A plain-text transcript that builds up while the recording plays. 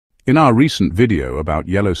In our recent video about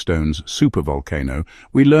Yellowstone's supervolcano,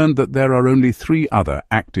 we learned that there are only 3 other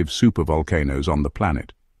active supervolcanoes on the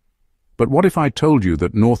planet. But what if I told you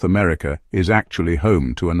that North America is actually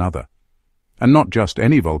home to another? And not just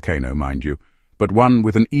any volcano, mind you, but one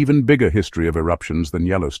with an even bigger history of eruptions than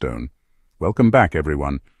Yellowstone. Welcome back,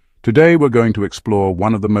 everyone. Today we're going to explore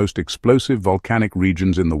one of the most explosive volcanic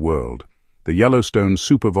regions in the world, the Yellowstone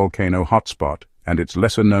Supervolcano hotspot and its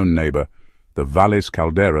lesser-known neighbor, the Valles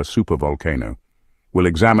Caldera supervolcano. We'll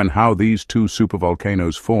examine how these 2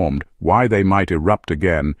 supervolcanoes formed, why they might erupt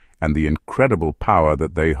again, and the incredible power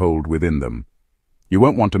that they hold within them. You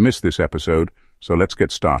won't want to miss this episode, so let's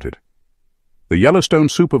get started. The Yellowstone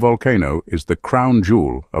supervolcano is the crown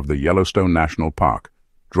jewel of the Yellowstone National Park,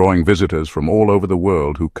 drawing visitors from all over the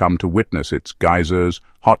world who come to witness its geysers,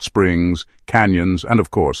 hot springs, canyons, and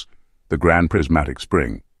of course, the Grand Prismatic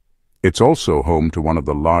Spring. It's also home to one of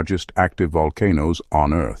the largest active volcanoes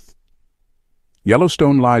on Earth.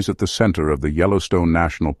 Yellowstone lies at the center of the Yellowstone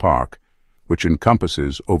National Park, which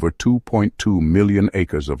encompasses over 2.2 million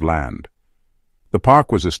acres of land. The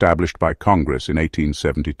park was established by Congress in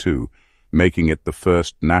 1872, making it the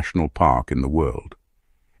first national park in the world.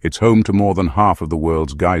 It's home to more than half of the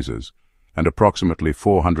world's geysers and approximately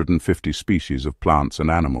 450 species of plants and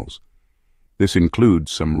animals. This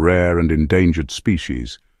includes some rare and endangered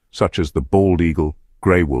species, such as the bald eagle,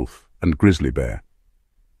 gray wolf, and grizzly bear.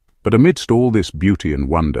 But amidst all this beauty and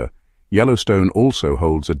wonder, Yellowstone also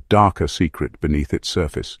holds a darker secret beneath its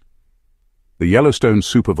surface. The Yellowstone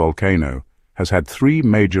supervolcano has had 3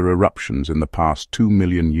 major eruptions in the past 2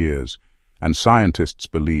 million years, and scientists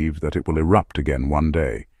believe that it will erupt again one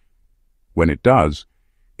day. When it does,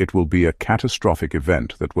 it will be a catastrophic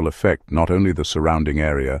event that will affect not only the surrounding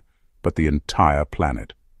area, but the entire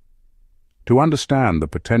planet. To understand the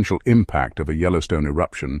potential impact of a Yellowstone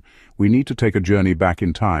eruption, we need to take a journey back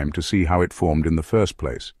in time to see how it formed in the first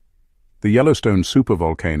place. The Yellowstone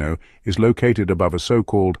supervolcano is located above a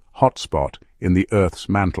so-called hotspot in the Earth's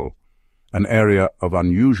mantle, an area of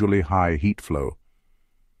unusually high heat flow.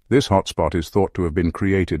 This hotspot is thought to have been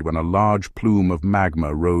created when a large plume of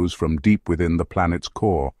magma rose from deep within the planet's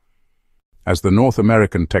core. As the North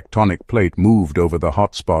American tectonic plate moved over the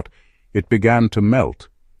hotspot, it began to melt,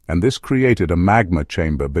 and this created a magma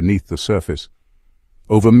chamber beneath the surface.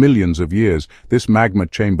 Over millions of years, this magma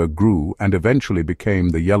chamber grew and eventually became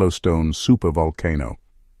the Yellowstone supervolcano.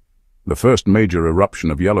 The first major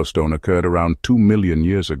eruption of Yellowstone occurred around 2 million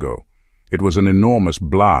years ago. It was an enormous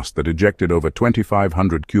blast that ejected over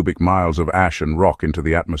 2,500 cubic miles of ash and rock into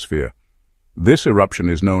the atmosphere. This eruption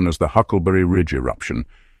is known as the Huckleberry Ridge eruption,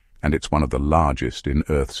 and it's one of the largest in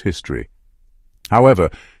Earth's history. However,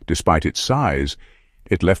 despite its size,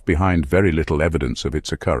 it left behind very little evidence of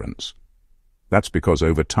its occurrence. That's because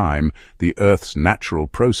over time, the Earth's natural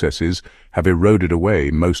processes have eroded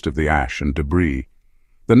away most of the ash and debris.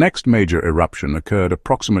 The next major eruption occurred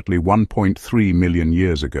approximately 1.3 million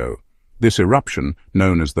years ago. This eruption,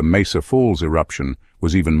 known as the Mesa Falls eruption,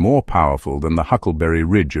 was even more powerful than the Huckleberry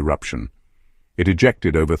Ridge eruption. It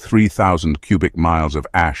ejected over 3,000 cubic miles of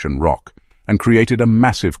ash and rock and created a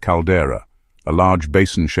massive caldera, a large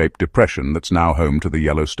basin-shaped depression that's now home to the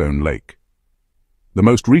Yellowstone Lake. The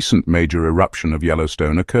most recent major eruption of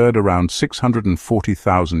Yellowstone occurred around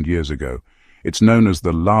 640,000 years ago. It's known as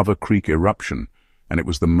the Lava Creek eruption, and it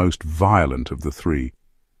was the most violent of the 3.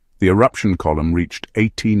 The eruption column reached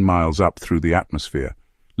 18 miles up through the atmosphere,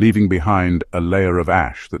 leaving behind a layer of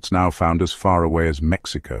ash that's now found as far away as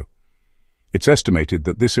Mexico. It's estimated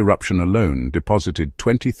that this eruption alone deposited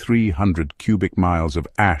 2,300 cubic miles of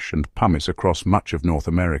ash and pumice across much of North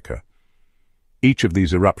America. Each of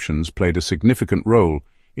these eruptions played a significant role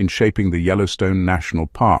in shaping the Yellowstone National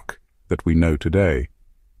Park that we know today.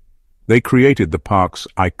 They created the park's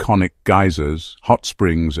iconic geysers, hot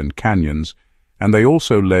springs, and canyons, and they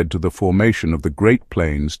also led to the formation of the Great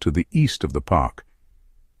Plains to the east of the park.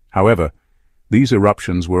 However, these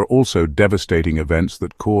eruptions were also devastating events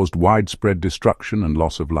that caused widespread destruction and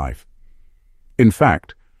loss of life. In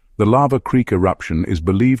fact, the Lava Creek eruption is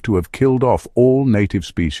believed to have killed off all native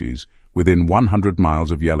species within 100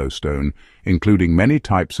 miles of Yellowstone, including many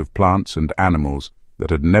types of plants and animals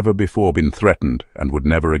that had never before been threatened and would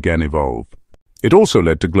never again evolve. It also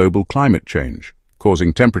led to global climate change,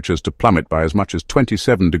 causing temperatures to plummet by as much as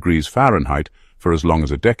 27 degrees Fahrenheit for as long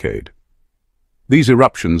as a decade. These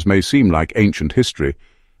eruptions may seem like ancient history,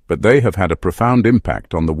 but they have had a profound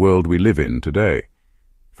impact on the world we live in today.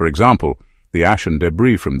 For example, the ash and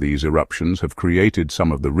debris from these eruptions have created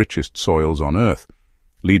some of the richest soils on Earth,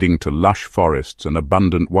 leading to lush forests and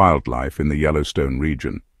abundant wildlife in the Yellowstone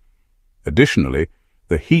region. Additionally,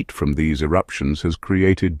 The heat from these eruptions has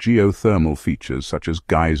created geothermal features such as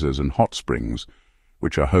geysers and hot springs,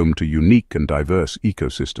 which are home to unique and diverse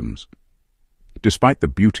ecosystems. Despite the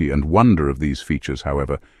beauty and wonder of these features,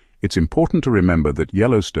 however, it's important to remember that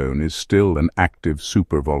Yellowstone is still an active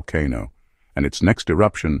supervolcano, and its next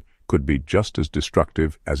eruption could be just as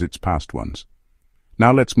destructive as its past ones.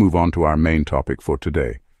 Now let's move on to our main topic for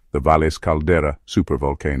today, the Valles Caldera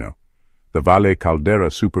supervolcano. The Valles Caldera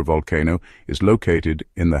supervolcano is located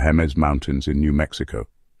in the Jemez Mountains in New Mexico.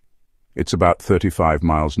 It's about 35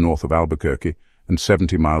 miles north of Albuquerque and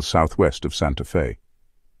 70 miles southwest of Santa Fe.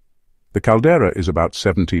 The caldera is about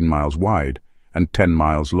 17 miles wide and 10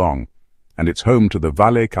 miles long, and it's home to the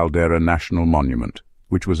Valles Caldera National Monument,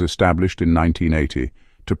 which was established in 1980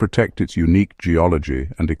 to protect its unique geology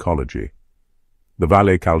and ecology. The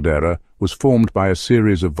Valles Caldera was formed by a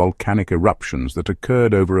series of volcanic eruptions that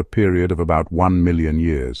occurred over a period of about 1 million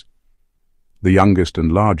years. The youngest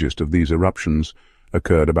and largest of these eruptions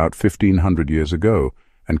occurred about 1,500 years ago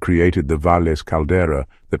and created the Valles Caldera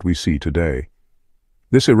that we see today.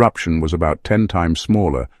 This eruption was about 10 times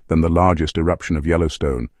smaller than the largest eruption of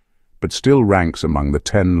Yellowstone, but still ranks among the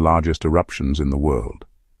 10 largest eruptions in the world.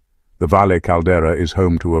 The Valles Caldera is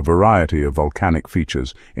home to a variety of volcanic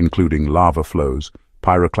features, including lava flows,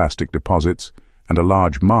 pyroclastic deposits, and a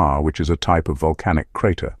large maar, which is a type of volcanic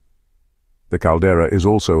crater. The caldera is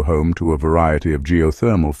also home to a variety of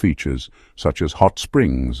geothermal features, such as hot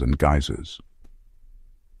springs and geysers.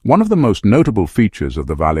 One of the most notable features of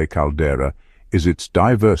the Valles Caldera is its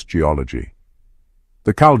diverse geology.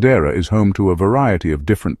 The caldera is home to a variety of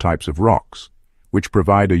different types of rocks, which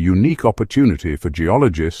provide a unique opportunity for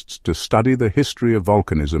geologists to study the history of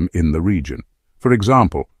volcanism in the region. For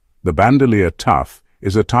example, the bandolier tuff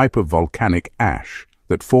is a type of volcanic ash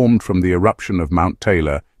that formed from the eruption of Mount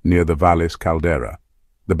Taylor near the Valles Caldera.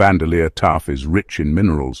 The bandolier tuff is rich in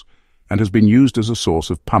minerals and has been used as a source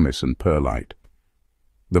of pumice and perlite.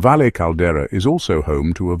 The Valles Caldera is also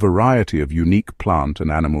home to a variety of unique plant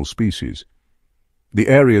and animal species. The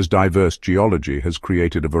area's diverse geology has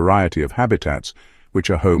created a variety of habitats which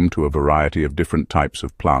are home to a variety of different types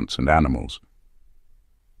of plants and animals.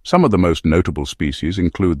 Some of the most notable species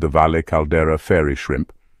include the Valles Caldera fairy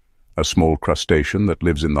shrimp, a small crustacean that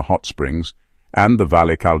lives in the hot springs, and the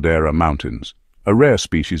Valles Caldera mountains, a rare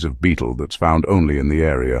species of beetle that's found only in the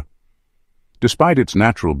area. Despite its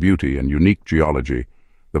natural beauty and unique geology,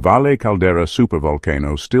 the Valles Caldera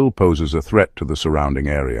supervolcano still poses a threat to the surrounding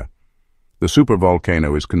area. The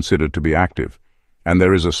supervolcano is considered to be active, and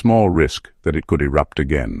there is a small risk that it could erupt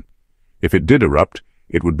again. If it did erupt,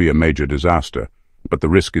 it would be a major disaster, but the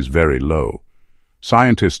risk is very low.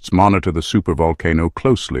 Scientists monitor the supervolcano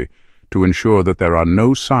closely to ensure that there are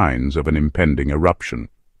no signs of an impending eruption.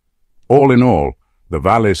 All in all, the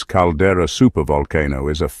Valles Caldera supervolcano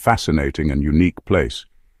is a fascinating and unique place.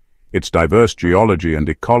 Its diverse geology and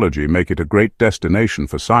ecology make it a great destination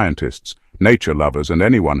for scientists, nature lovers, and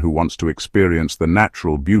anyone who wants to experience the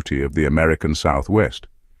natural beauty of the American Southwest.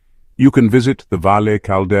 You can visit the Valles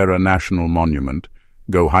Caldera National Monument,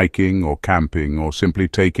 go hiking or camping, or simply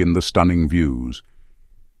take in the stunning views.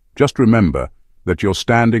 Just remember that you're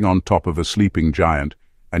standing on top of a sleeping giant,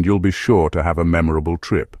 and you'll be sure to have a memorable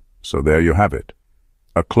trip. So there you have it.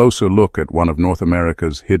 A closer look at one of North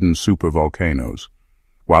America's hidden supervolcanoes.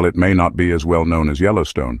 While it may not be as well known as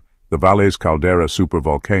Yellowstone, the Valles Caldera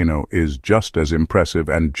supervolcano is just as impressive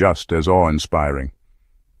and just as awe-inspiring.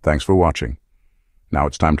 Thanks for watching. Now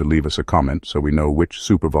it's time to leave us a comment so we know which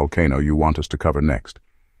supervolcano you want us to cover next.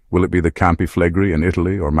 Will it be the Campi Flegrei in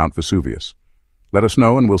Italy or Mount Vesuvius? Let us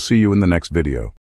know and we'll see you in the next video.